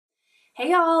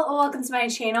Hey y'all, welcome to my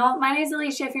channel. My name is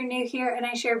Alicia if you're new here, and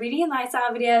I share beauty and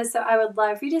lifestyle videos, so I would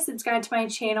love for you to subscribe to my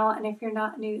channel, and if you're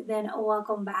not new, then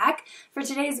welcome back. For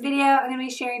today's video, I'm going to be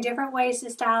sharing different ways to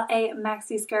style a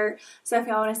maxi skirt, so if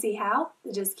y'all want to see how,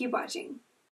 then just keep watching.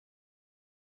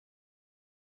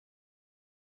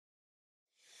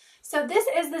 So this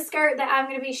is the skirt that I'm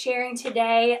going to be sharing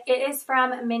today. It is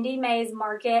from Mindy May's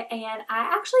Market, and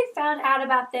I actually found out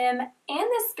about them and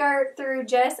the skirt through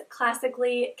just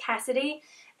Classically Cassidy.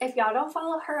 If y'all don't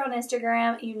follow her on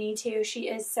Instagram, you need to. She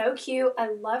is so cute.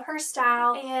 I love her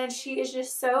style, and she is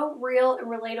just so real and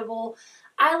relatable.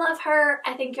 I love her.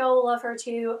 I think y'all will love her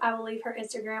too. I will leave her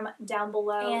Instagram down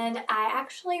below, and I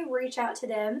actually reached out to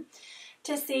them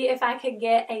to see if I could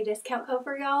get a discount code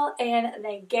for y'all, and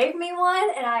they gave me one,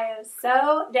 and I am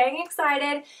so dang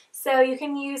excited. So you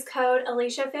can use code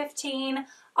Alicia15,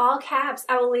 all caps.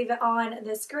 I will leave it on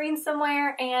the screen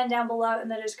somewhere and down below in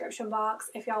the description box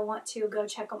if y'all want to go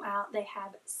check them out. They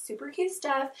have super cute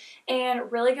stuff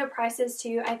and really good prices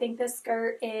too. I think this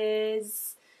skirt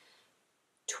is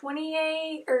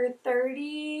 $28 or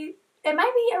 $30. It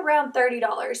might be around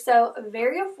 $30, so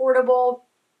very affordable.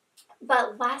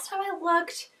 But last time I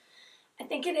looked, I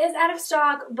think it is out of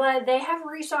stock, but they have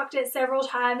restocked it several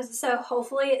times, so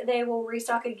hopefully they will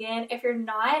restock again. If you're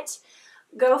not,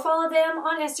 go follow them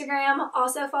on Instagram.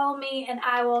 Also follow me, and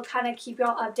I will kind of keep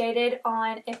y'all updated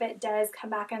on if it does come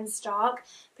back in stock,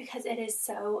 because it is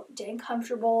so dang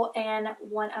comfortable and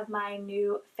one of my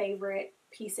new favorite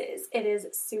pieces. It is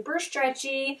super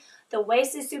stretchy. The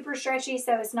waist is super stretchy,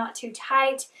 so it's not too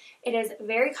tight. It is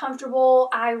very comfortable.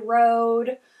 I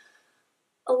rode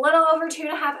a little over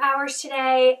 2.5 hours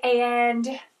today,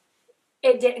 and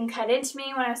it didn't cut into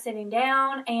me when I was sitting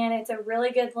down, and it's a really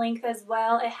good length as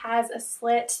well. It has a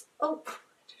slit. Oh,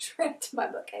 just ran into my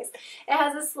bookcase. It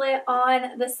has a slit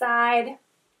on the side,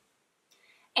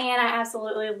 and I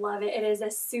absolutely love it. It is a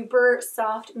super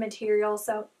soft material,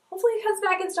 so hopefully it comes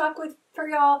back in stock for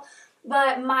y'all.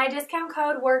 But my discount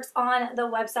code works on the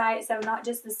website, so not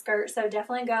just the skirt, so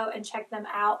definitely go and check them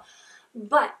out.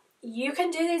 But you can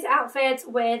do these outfits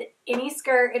with any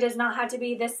skirt. It does not have to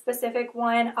be this specific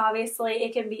one. Obviously,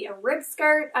 it can be a rib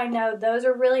skirt. I know those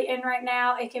are really in right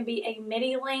now. It can be a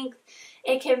midi length.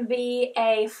 It can be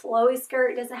a flowy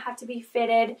skirt. It doesn't have to be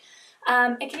fitted.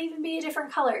 It can even be a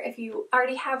different color. If you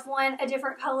already have one a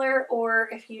different color, or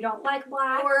if you don't like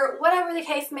black, or whatever the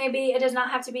case may be, it does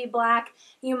not have to be black.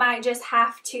 You might just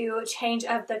have to change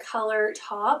up the color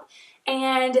top.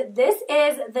 And this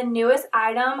is the newest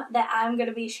item that I'm going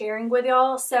to be sharing with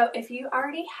y'all. So if you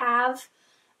already have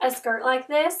a skirt like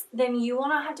this, then you will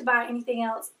not have to buy anything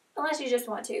else unless you just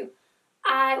want to.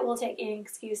 I will take any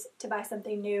excuse to buy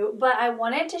something new, but I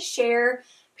wanted to share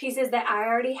pieces that I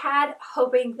already had,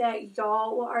 hoping that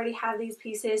y'all will already have these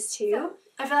pieces too.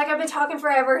 So, I feel like I've been talking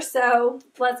forever, so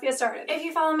let's get started. If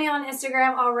you follow me on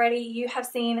Instagram already, you have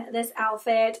seen this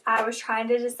outfit. I was trying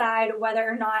to decide whether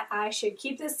or not I should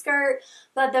keep this skirt,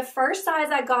 but the first size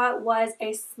I got was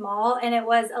a small, and it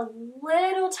was a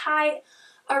little tight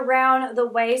around the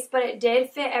waist, but it did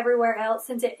fit everywhere else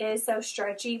since it is so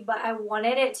stretchy. But I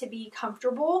wanted it to be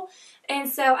comfortable, and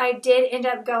so I did end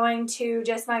up going to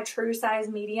just my true size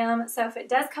medium. So if it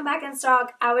does come back in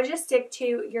stock, I would just stick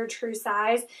to your true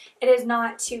size. It is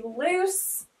not too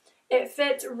loose. It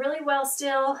fits really well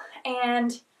still,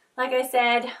 and like I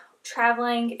said,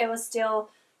 traveling, it was still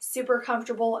super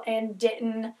comfortable and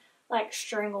didn't like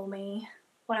strangle me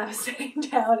when I was sitting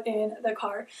down in the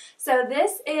car. So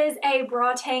this is a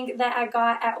bra tank that I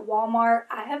got at Walmart.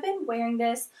 I have been wearing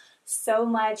this so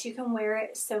much. You can wear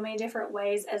it so many different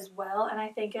ways as well, and I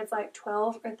think it's like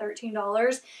 $12 or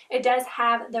 $13. It does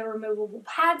have the removable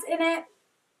pads in it,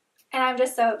 and I'm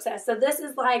just so obsessed. So this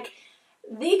is like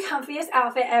the comfiest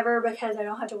outfit ever because I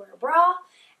don't have to wear a bra,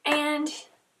 and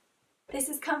this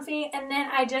is comfy. And then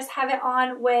I just have it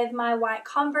on with my white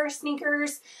Converse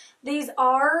sneakers. These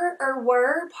are or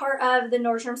were part of the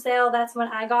Nordstrom sale. That's when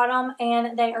I got them,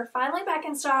 and they are finally back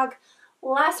in stock.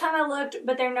 Last time I looked,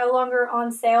 but they're no longer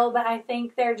on sale, but I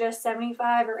think they're just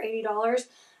 $75 or $80.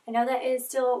 I know that is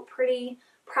still pretty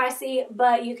pricey,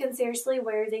 but you can seriously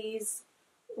wear these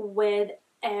with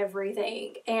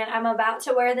everything. And I'm about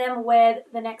to wear them with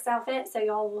the next outfit, so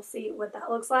y'all will see what that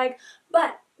looks like.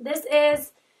 But this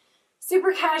is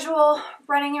super casual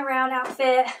running around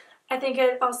outfit. I think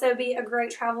it'd also be a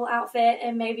great travel outfit,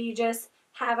 and maybe you just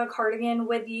have a cardigan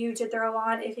with you to throw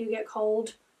on if you get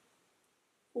cold.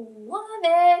 Love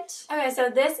it. Okay, so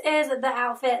this is the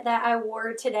outfit that I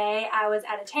wore today. I was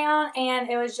out of town, and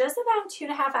it was just about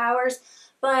 2.5 hours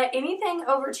but anything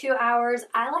over 2 hours,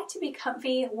 I like to be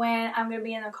comfy when I'm going to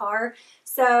be in the car.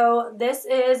 So this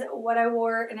is what I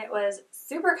wore, and it was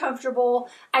super comfortable.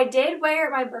 I did wear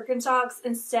my Birkenstocks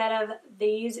instead of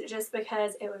these just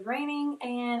because it was raining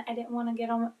and I didn't want to get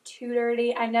them too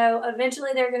dirty. I know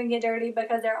eventually they're going to get dirty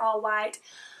because they're all white.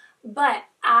 But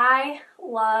I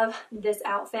love this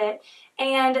outfit,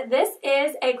 and this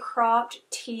is a cropped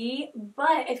tee,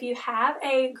 but if you have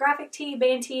a graphic tee,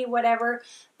 band tee, whatever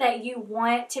that you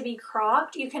want to be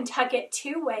cropped, you can tuck it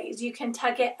 2 ways. You can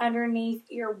tuck it underneath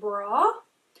your bra,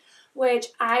 which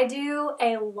I do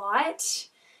a lot,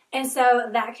 and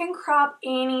so that can crop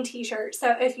any t-shirt.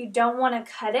 So if you don't want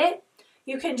to cut it,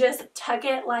 you can just tuck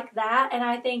it like that, and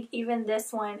I think even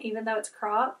this one, even though it's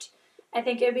cropped, I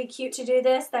think it would be cute to do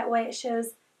this. That way it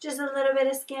shows just a little bit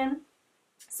of skin.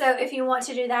 So if you want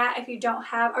to do that, if you don't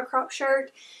have a crop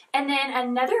shirt. And then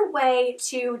another way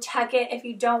to tuck it, if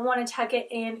you don't want to tuck it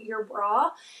in your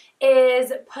bra,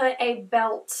 is put a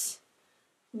belt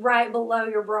right below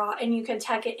your bra and you can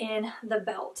tuck it in the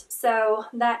belt. So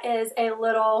that is a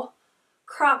little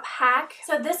crop hack.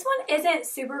 So this one isn't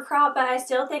super crop, but I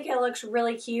still think it looks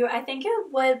really cute. I think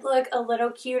it would look a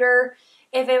little cuter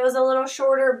if it was a little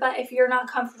shorter, but if you're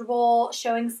not comfortable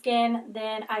showing skin,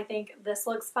 then I think this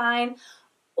looks fine.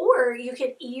 Or you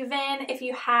could even, if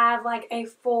you have like a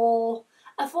full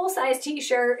size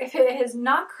t-shirt, if it is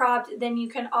not cropped, then you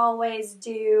can always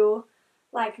do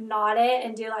like knot it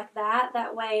and do like that.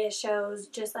 That way it shows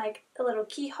just like a little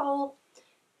keyhole.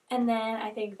 And then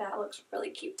I think that looks really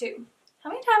cute too.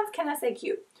 How many times can I say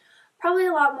cute? Probably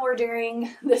a lot more during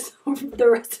the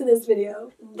rest of this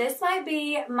video. This might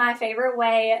be my favorite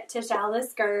way to style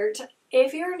this skirt.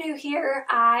 If you're new here,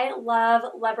 I love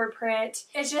leopard print.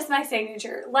 It's just my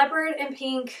signature. Leopard and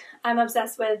pink, I'm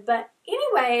obsessed with. But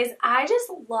anyways, I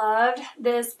just loved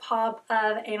this pop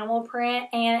of animal print,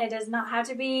 and it does not have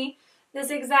to be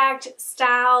this exact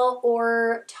style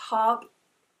or top.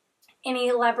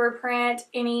 Any leopard print,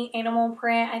 any animal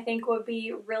print, I think would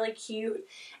be really cute.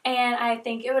 And I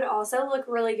think it would also look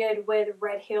really good with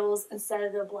red heels instead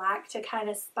of the black to kind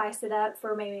of spice it up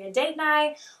for maybe a date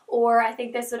night. Or I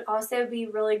think this would also be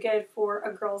really good for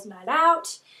a girls' night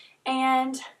out.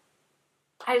 And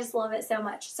I just love it so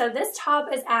much. So this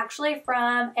top is actually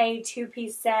from a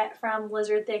 2-piece set from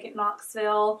Lizard Thick at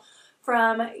Knoxville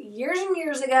from years and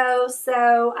years ago.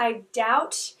 So I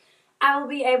doubt I will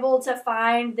be able to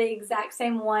find the exact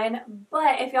same one,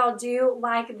 but if y'all do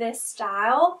like this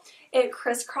style, it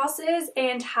crisscrosses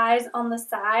and ties on the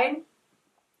side.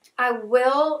 I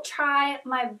will try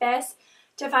my best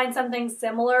to find something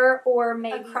similar or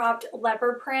make a cropped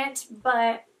leopard print,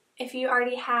 but if you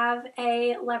already have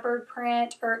a leopard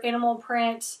print or animal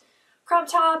print crop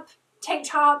top, tank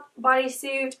top,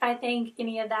 bodysuit, I think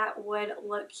any of that would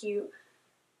look cute.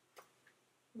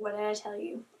 What did I tell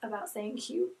you about saying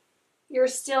cute? You're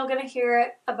still going to hear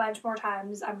it a bunch more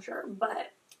times, I'm sure,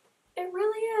 but it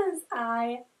really is.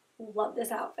 I love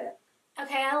this outfit.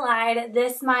 Okay, I lied.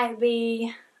 This might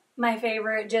be my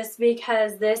favorite just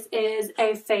because this is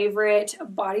a favorite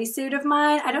bodysuit of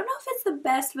mine. I don't know if it's the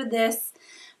best with this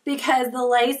because the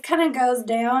lace kind of goes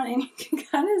down and you can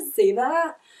kind of see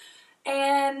that.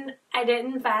 And I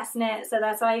didn't fasten it, so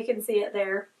that's why you can see it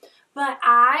there. But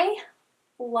I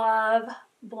love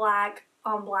black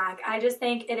on black. I just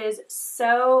think it is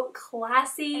so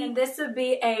classy, and this would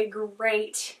be a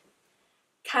great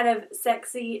kind of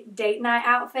sexy date night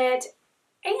outfit.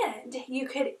 And you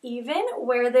could even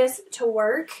wear this to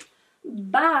work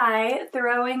by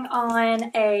throwing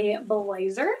on a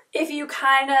blazer. If you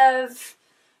kind of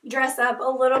dress up a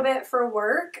little bit for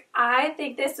work, I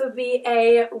think this would be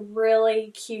a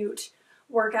really cute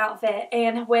work outfit.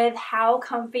 And with how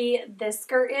comfy this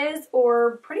skirt is,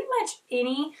 or pretty much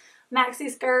any maxi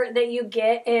skirt that you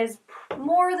get, is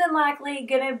more than likely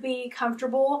gonna be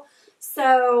comfortable.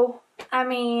 So, I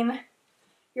mean,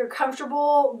 you're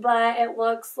comfortable, but it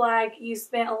looks like you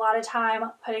spent a lot of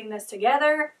time putting this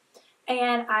together,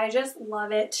 and I just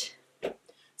love it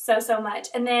so much.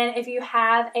 And then if you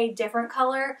have a different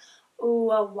color, ooh,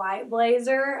 a white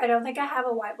blazer. I don't think I have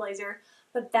a white blazer,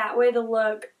 but that would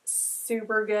look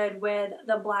super good with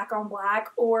the black on black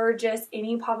or just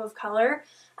any pop of color.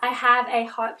 I have a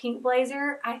hot pink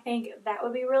blazer. I think that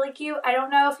would be really cute. I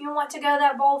don't know if you want to go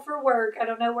that bold for work. I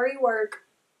don't know where you work,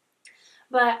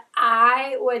 but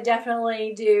I would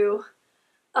definitely do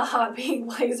a hot pink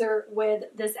blazer with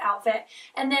this outfit.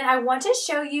 And then I want to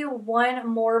show you one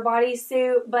more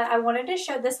bodysuit, but I wanted to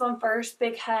show this one first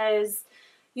because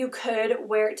you could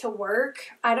wear it to work.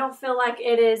 I don't feel like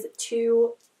it is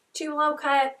too low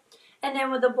cut. And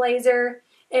then with the blazer,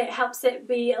 It helps it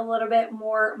be a little bit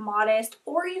more modest,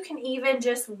 or you can even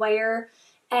just wear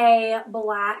a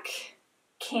black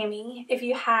cami. If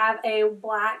you have a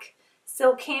black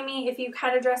silk cami, if you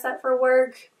kind of dress up for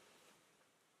work,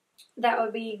 that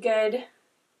would be good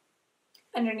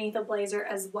underneath a blazer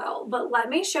as well. But let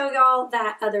me show y'all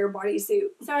that other bodysuit.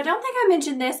 So I don't think I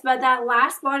mentioned this, but that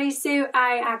last bodysuit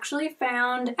I actually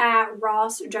found at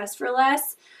Ross Dress for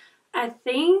Less, I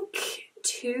think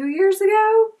 2 years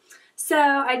ago. So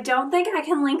I don't think I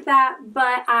can link that,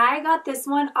 but I got this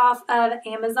one off of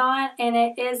Amazon and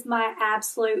it is my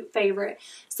absolute favorite.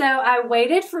 So I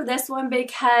waited for this one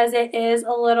because it is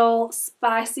a little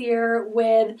spicier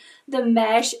with the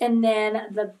mesh, and then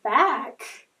the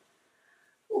back.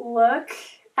 Look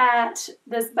at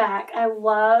this back. I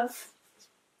love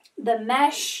the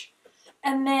mesh,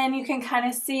 and then you can kind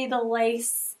of see the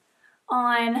lace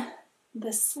on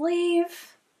the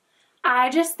sleeve.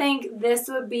 I just think this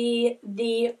would be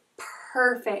the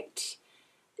perfect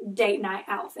date night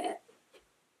outfit.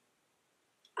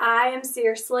 I am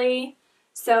seriously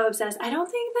so obsessed. I don't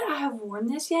think that I have worn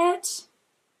this yet.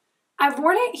 I've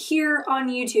worn it here on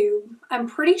YouTube. I'm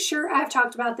pretty sure I've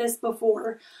talked about this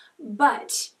before,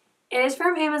 but it is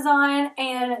from Amazon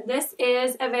and this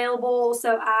is available,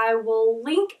 so I will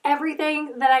link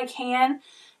everything that I can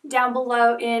down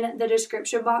below in the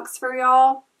description box for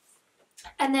y'all.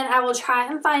 And then I will try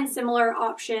and find similar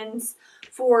options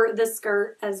for the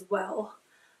skirt as well.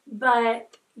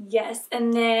 But yes,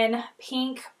 and then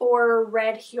pink or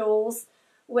red heels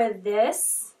with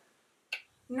this.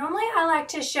 Normally I like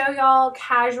to show y'all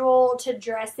casual to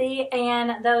dressy,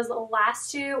 and those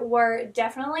last two were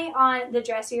definitely on the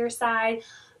dressier side.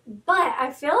 But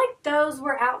I feel like those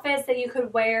were outfits that you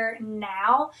could wear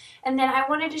now. And then I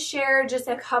wanted to share just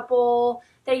a couple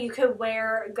that you could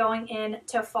wear going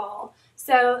into fall.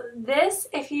 So this,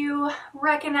 if you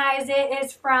recognize it,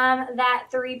 is from that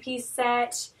three-piece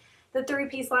set, the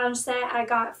three-piece lounge set I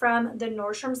got from the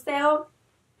Nordstrom sale.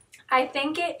 I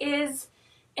think it is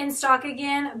in stock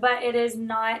again, but it is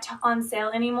not on sale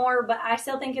anymore. But I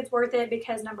still think it's worth it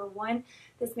because, number one,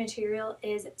 this material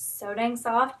is so dang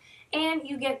soft, and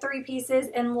you get 3 pieces,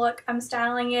 and look, I'm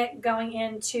styling it going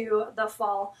into the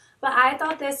fall. But I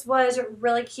thought this was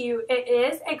really cute. It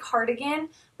is a cardigan,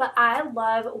 but I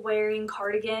love wearing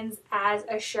cardigans as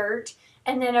a shirt.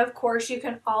 And then of course you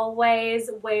can always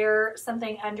wear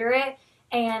something under it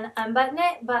and unbutton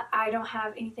it, but I don't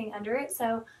have anything under it,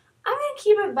 so I'm going to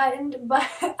keep it buttoned. But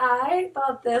I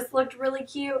thought this looked really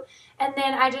cute. And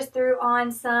then I just threw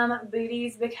on some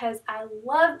booties because I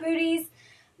love booties.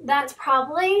 That's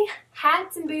probably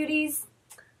hats and booties.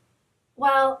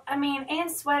 Well, I mean,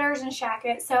 and sweaters and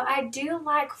jackets. So I do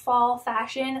like fall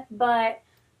fashion, but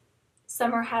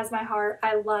summer has my heart.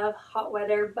 I love hot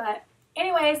weather. But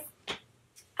anyways,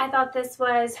 I thought this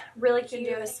was really cute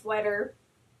to do a sweater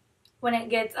when it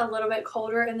gets a little bit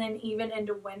colder and then even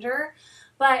into winter.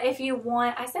 But if you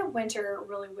want, I said winter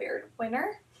really weird.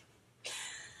 Winter?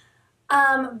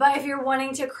 But if you're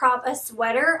wanting to crop a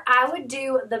sweater, I would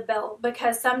do the belt,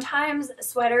 because sometimes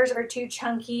sweaters are too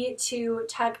chunky to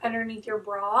tuck underneath your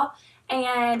bra,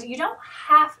 and you don't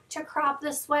have to crop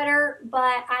the sweater,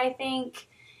 but I think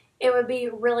it would be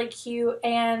really cute.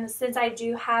 And since I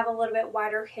do have a little bit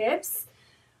wider hips,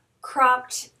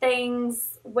 cropped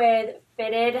things with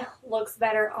fitted looks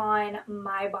better on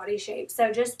my body shape.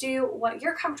 So just do what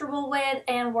you're comfortable with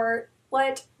and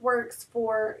what works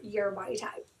for your body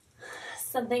type.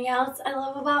 Something else I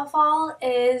love about fall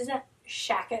is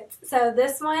jackets. So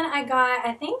this one I got,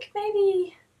 I think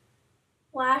maybe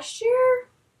last year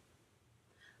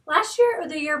or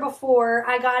the year before.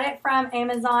 I got it from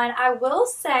Amazon. I will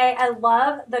say I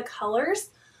love the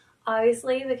colors,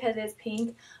 obviously, because it's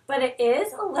pink, but it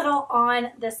is a little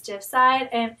on the stiff side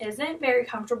and isn't very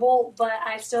comfortable, but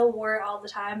I still wore it all the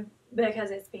time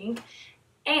because it's pink.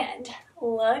 And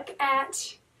look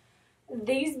at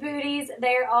these booties.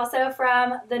 They're also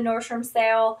from the Nordstrom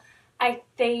sale. I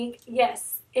think,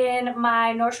 yes, in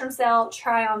my Nordstrom sale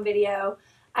try-on video,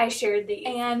 I shared these.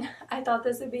 And I thought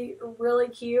this would be really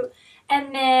cute.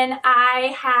 And then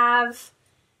I have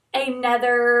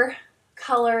another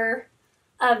color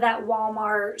of that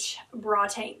Walmart bra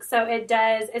tank. So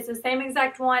it's the same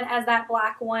exact one as that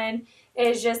black one.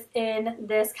 It's just in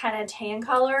this kind of tan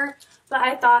color. But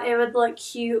I thought it would look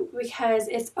cute because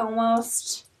it's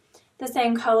almost the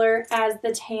same color as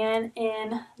the tan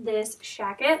in this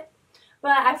jacket.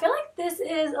 But I feel like this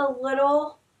is a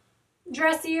little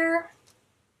dressier.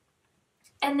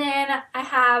 And then I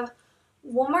have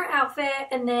one more outfit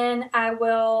and then I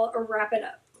will wrap it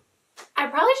up. I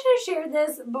probably should have shared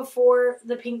this before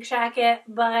the pink jacket,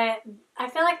 but I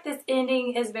feel like this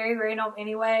ending is very random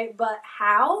anyway, but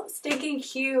how stinking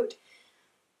cute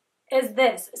is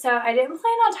this? So I didn't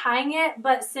plan on tying it,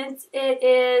 but since it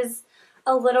is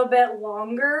a little bit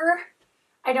longer,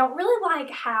 I don't really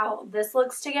like how this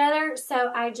looks together,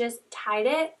 so I just tied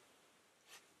it,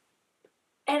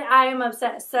 and I am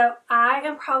obsessed. So I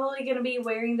am probably going to be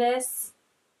wearing this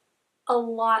a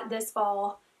lot this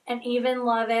fall, and even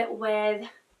love it with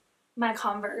my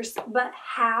Converse. But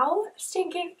how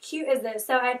stinking cute is this?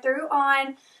 So I threw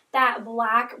on that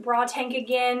black bra tank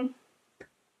again,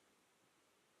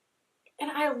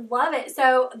 and I love it.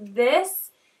 So this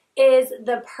is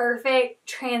the perfect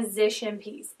transition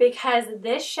piece because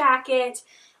this jacket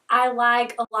I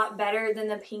like a lot better than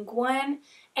the pink one,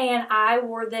 and I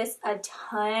wore this a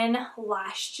ton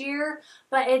last year,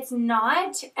 but it's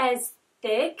not as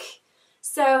thick.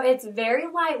 So it's very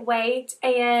lightweight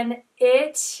and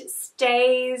it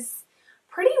stays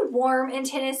pretty warm in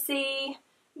Tennessee,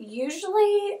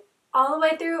 usually all the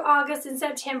way through August and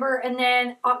September, and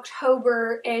then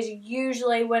October is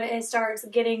usually when it starts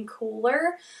getting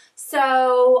cooler.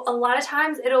 So a lot of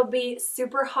times it'll be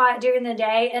super hot during the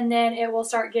day and then it will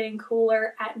start getting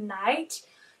cooler at night.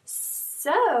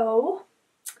 So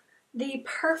the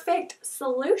perfect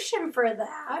solution for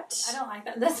that, I don't like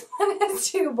that. This one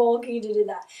is too bulky to do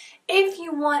that. If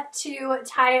you want to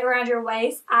tie it around your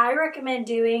waist, I recommend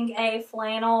doing a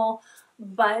flannel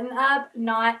button up,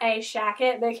 not a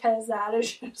shacket, because that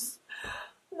is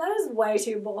way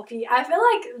too bulky. I feel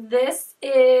like this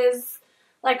is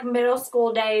like middle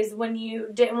school days when you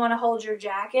didn't want to hold your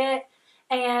jacket,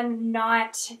 and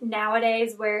not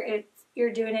nowadays where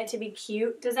you're doing it to be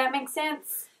cute. Does that make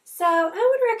sense? So I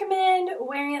would recommend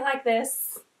wearing it like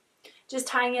this, just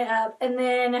tying it up, and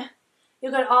then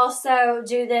you could also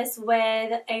do this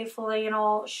with a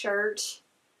flannel shirt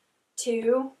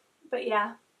too. But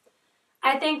yeah,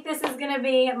 I think this is going to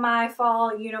be my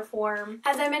fall uniform.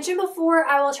 As I mentioned before,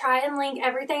 I will try and link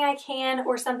everything I can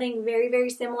or something very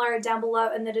similar down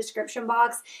below in the description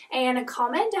box. And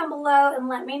comment down below and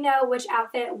let me know which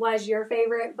outfit was your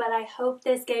favorite. But I hope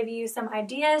this gave you some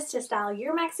ideas to style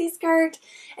your maxi skirt.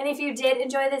 And if you did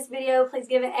enjoy this video, please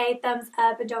give it a thumbs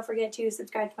up. And don't forget to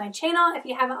subscribe to my channel if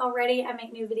you haven't already. I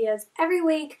make new videos every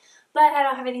week. But I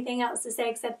don't have anything else to say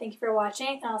except thank you for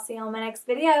watching. And I'll see you on my next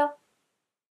video.